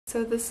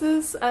So this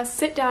is a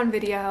sit down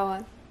video.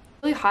 It's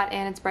really hot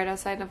and it's bright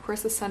outside, and of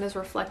course the sun is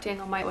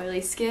reflecting on my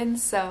oily skin.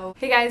 So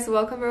hey guys,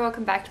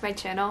 welcome back to my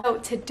channel. So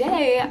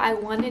today I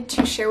wanted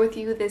to share with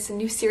you this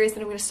new series that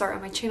I'm going to start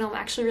on my channel. I'm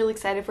actually really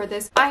excited for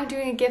this. I'm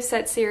doing a gift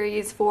set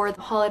series for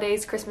the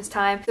holidays, Christmas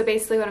time. So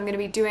basically what I'm going to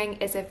be doing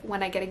is,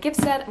 when I get a gift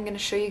set, I'm going to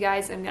show you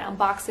guys, I'm going to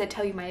unbox it,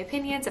 tell you my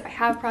opinions, if I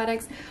have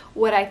products,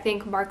 what I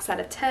think marks out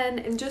of 10,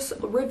 and just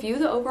review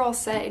the overall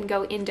set and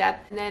go in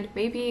depth. And then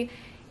maybe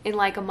in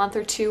like a month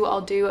or two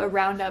I'll do a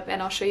roundup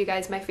and I'll show you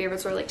guys my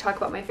favorites, or like talk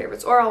about my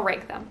favorites, or I'll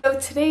rank them. So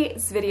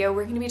today's video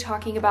we're going to be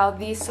talking about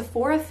the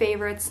Sephora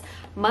favorites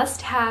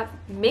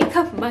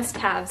makeup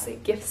must-haves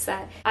gift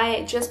set.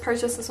 I just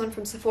purchased this one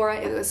from Sephora.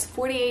 It was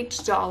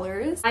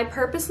 $48. I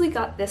purposely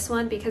got this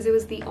one because it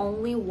was the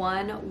only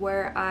one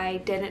where I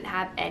didn't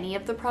have any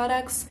of the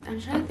products.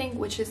 I'm trying to think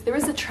which is, there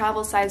was a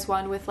travel size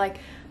one with like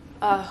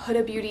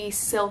Huda Beauty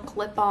silk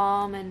lip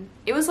balm, and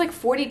it was like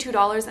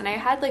 $42, and I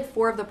had like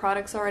 4 of the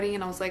products already,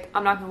 and I was like,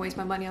 I'm not gonna waste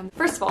my money on.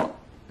 First of all,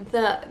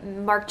 the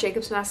Marc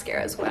Jacobs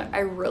mascara is what I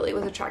really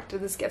was attracted to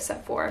this gift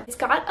set for. It's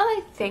got,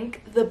 I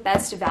think, the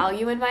best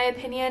value in my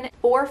opinion.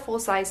 4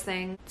 full-size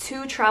things,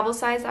 2 travel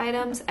size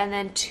items, and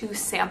then 2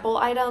 sample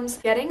items.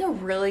 Getting a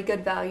really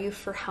good value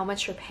for how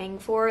much you're paying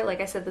for. Like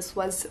I said, this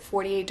was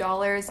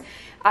 $48.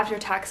 After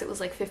tax, it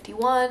was like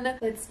 $51.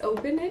 Let's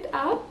open it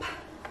up.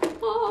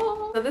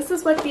 So this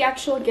is what the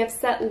actual gift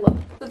set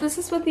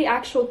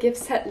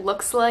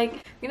looks like. I'm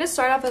gonna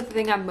start off with the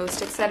thing I'm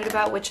most excited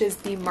about, which is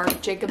the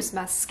Marc Jacobs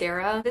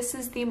mascara. This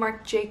is the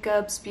Marc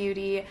Jacobs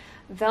Beauty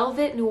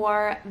Velvet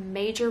Noir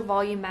Major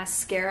Volume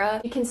Mascara.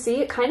 You can see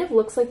it kind of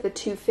looks like the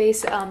Too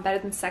Faced Better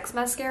Than Sex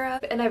mascara,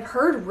 and I've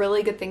heard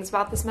really good things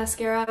about this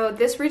mascara. So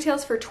this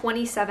retails for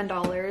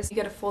 $27. You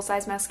get a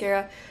full-size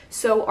mascara,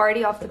 so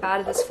already off the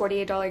bat of this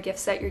 $48 gift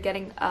set, you're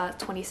getting a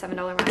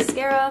 $27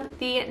 mascara.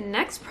 The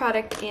next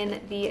product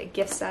in the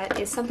gift set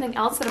is something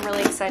else that I'm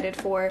really excited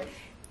for.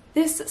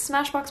 This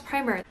Smashbox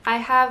primer. I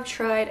have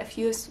tried a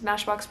few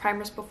Smashbox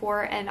primers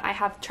before, and I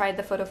have tried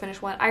the photo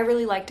finish one. I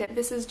really liked it.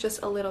 This is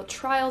just a little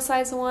trial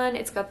size one.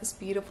 It's got this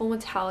beautiful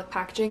metallic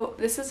packaging.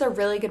 This is a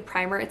really good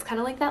primer. It's kind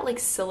of like that like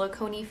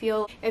silicone-y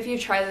feel. If you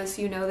try this,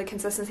 you know the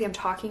consistency I'm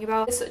talking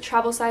about. This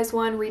travel size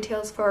one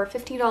retails for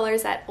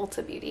 $15 at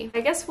Ulta Beauty.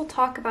 I guess we'll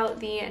talk about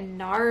the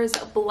NARS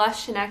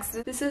blush next.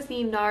 This is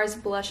the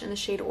NARS blush in the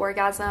shade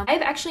Orgasm.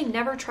 I've actually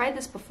never tried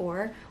this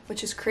before,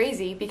 which is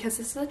crazy because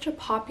it's such a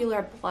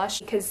popular blush,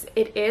 because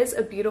it is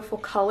a beautiful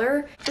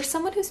color. For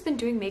someone who's been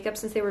doing makeup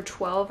since they were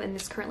 12 and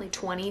is currently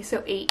 20,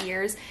 so 8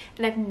 years,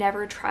 and I've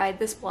never tried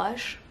this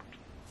blush,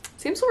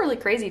 seems really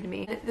crazy to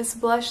me. This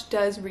blush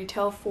does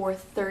retail for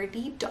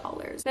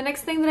 $30. The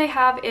next thing that I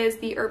have is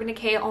the Urban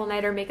Decay All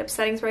Nighter Makeup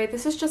Setting Spray.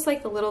 This is just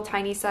like the little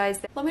tiny size.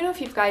 Let me know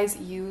if you guys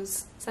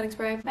use setting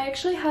spray. I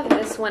actually have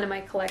this one in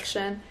my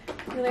collection,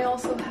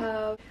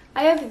 and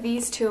I have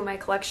these 2 in my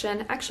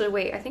collection. Actually,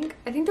 wait, I think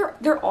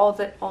they're all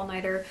the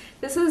all-nighter.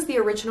 This is the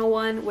original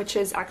one, which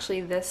is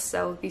actually this,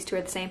 so these 2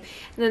 are the same.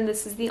 And then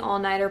this is the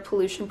all-nighter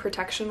pollution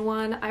protection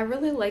one. I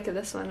really like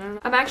this one.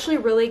 I'm actually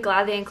really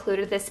glad they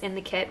included this in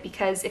the kit,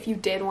 because if you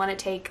did want to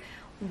take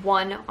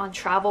one on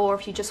travel, or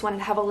if you just wanted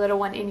to have a little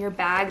one in your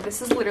bag,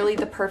 this is literally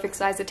the perfect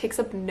size. It takes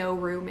up no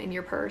room in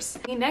your purse.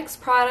 The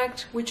next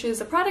product, which is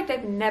a product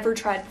I've never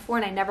tried before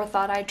and I never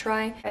thought I'd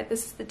try.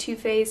 This is the Too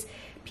Faced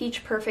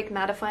Peach Perfect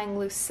Mattifying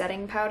Loose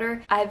Setting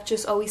Powder. I've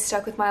just always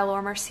stuck with my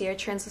Laura Mercier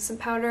translucent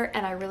powder,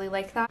 and I really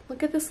like that.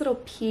 Look at this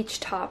little peach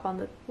top on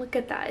the, look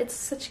at that. It's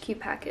such a cute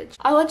package.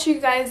 I'll let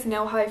you guys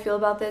know how I feel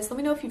about this. Let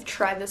me know if you've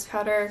tried this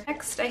powder.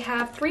 Next, I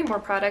have 3 more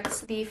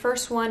products. The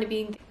first one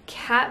being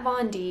Kat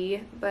Von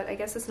D, but I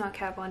guess it's not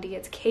Kat Von D,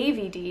 it's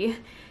KVD.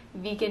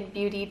 Vegan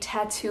Beauty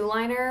Tattoo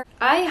Liner.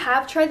 I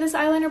have tried this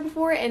eyeliner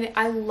before, and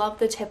I love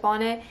the tip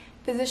on it.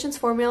 Physicians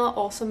Formula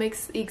also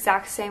makes the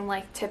exact same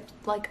like tip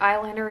like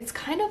eyeliner. It's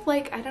kind of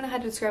like, I don't know how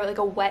to describe it, like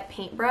a wet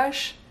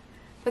paintbrush.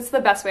 That's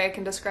the best way I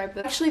can describe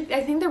it. Actually,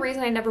 I think the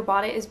reason I never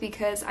bought it is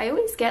because I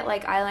always get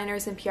like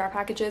eyeliners in PR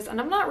packages, and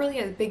I'm not really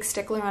a big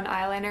stickler on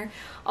eyeliner.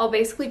 I'll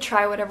basically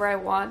try whatever I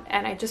want,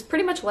 and I just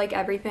pretty much like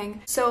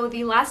everything. So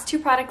the last 2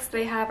 products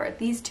they have are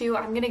these 2.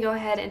 I'm gonna go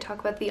ahead and talk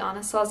about the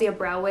Anastasia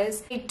Brow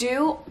Wiz. They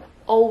do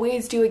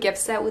always do a gift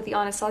set with the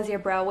Anastasia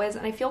Brow Wiz,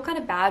 and I feel kind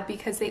of bad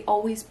because they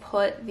always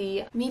put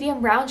the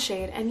medium brown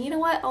shade, and you know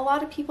what, a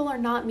lot of people are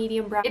not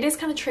medium brown. It is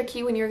kind of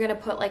tricky when you're going to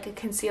put like a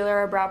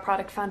concealer or brow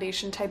product,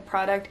 foundation type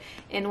product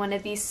in one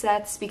of these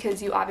sets,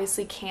 because you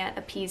obviously can't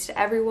appease to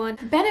everyone.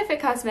 Benefit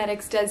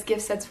Cosmetics does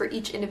gift sets for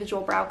each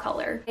individual brow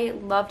color. I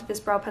loved this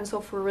brow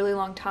pencil for a really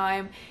long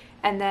time,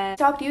 and then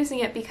stopped using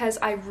it because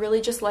I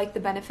really just like the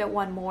Benefit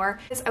one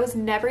more. I was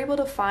never able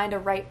to find a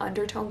right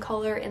undertone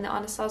color in the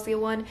Anastasia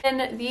one.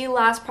 And the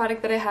last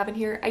product that I have in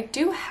here, I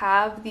do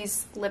have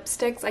these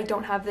lipsticks. I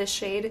don't have this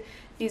shade.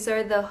 These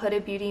are the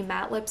Huda Beauty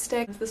matte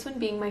lipstick. This one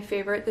being my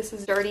favorite. This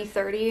is Dirty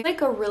 30.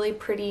 Like a really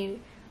pretty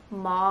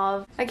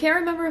mauve. I can't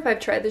remember if I've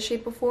tried the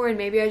shade before, and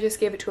maybe I just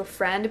gave it to a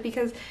friend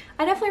because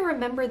I definitely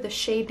remember the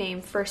shade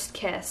name First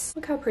Kiss.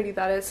 Look how pretty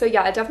that is. So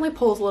yeah, it definitely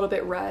pulls a little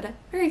bit red.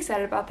 Very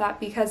excited about that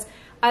because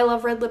I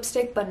love red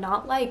lipstick, but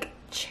not like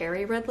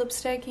cherry red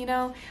lipstick, you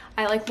know?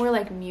 I like more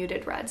like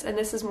muted reds, and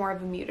this is more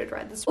of a muted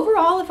red.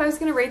 Overall, if I was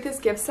gonna rate this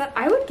gift set,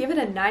 I would give it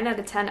a 9 out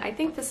of 10. I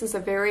think this is a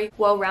very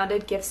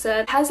well-rounded gift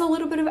set. It has a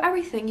little bit of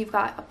everything. You've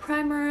got a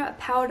primer, a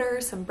powder,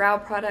 some brow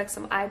products,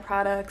 some eye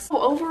products.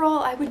 So overall,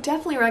 I would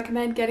definitely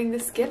recommend getting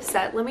this gift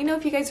set. Let me know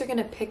if you guys are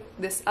gonna pick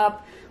this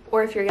up,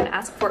 or if you're gonna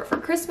ask for it for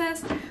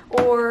Christmas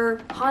or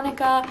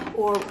Hanukkah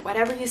or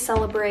whatever you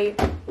celebrate.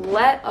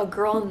 Let a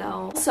girl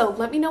know. So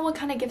let me know what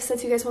kind of gift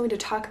sets you guys want me to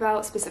talk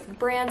about, specific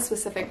brands,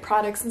 specific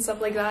products and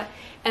stuff like that,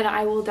 and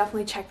I will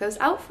definitely check those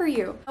out for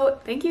you. So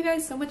thank you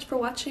guys so much for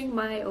watching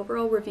my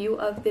overall review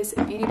of this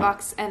beauty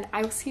box, and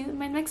I will see you in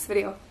my next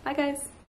video. Bye guys.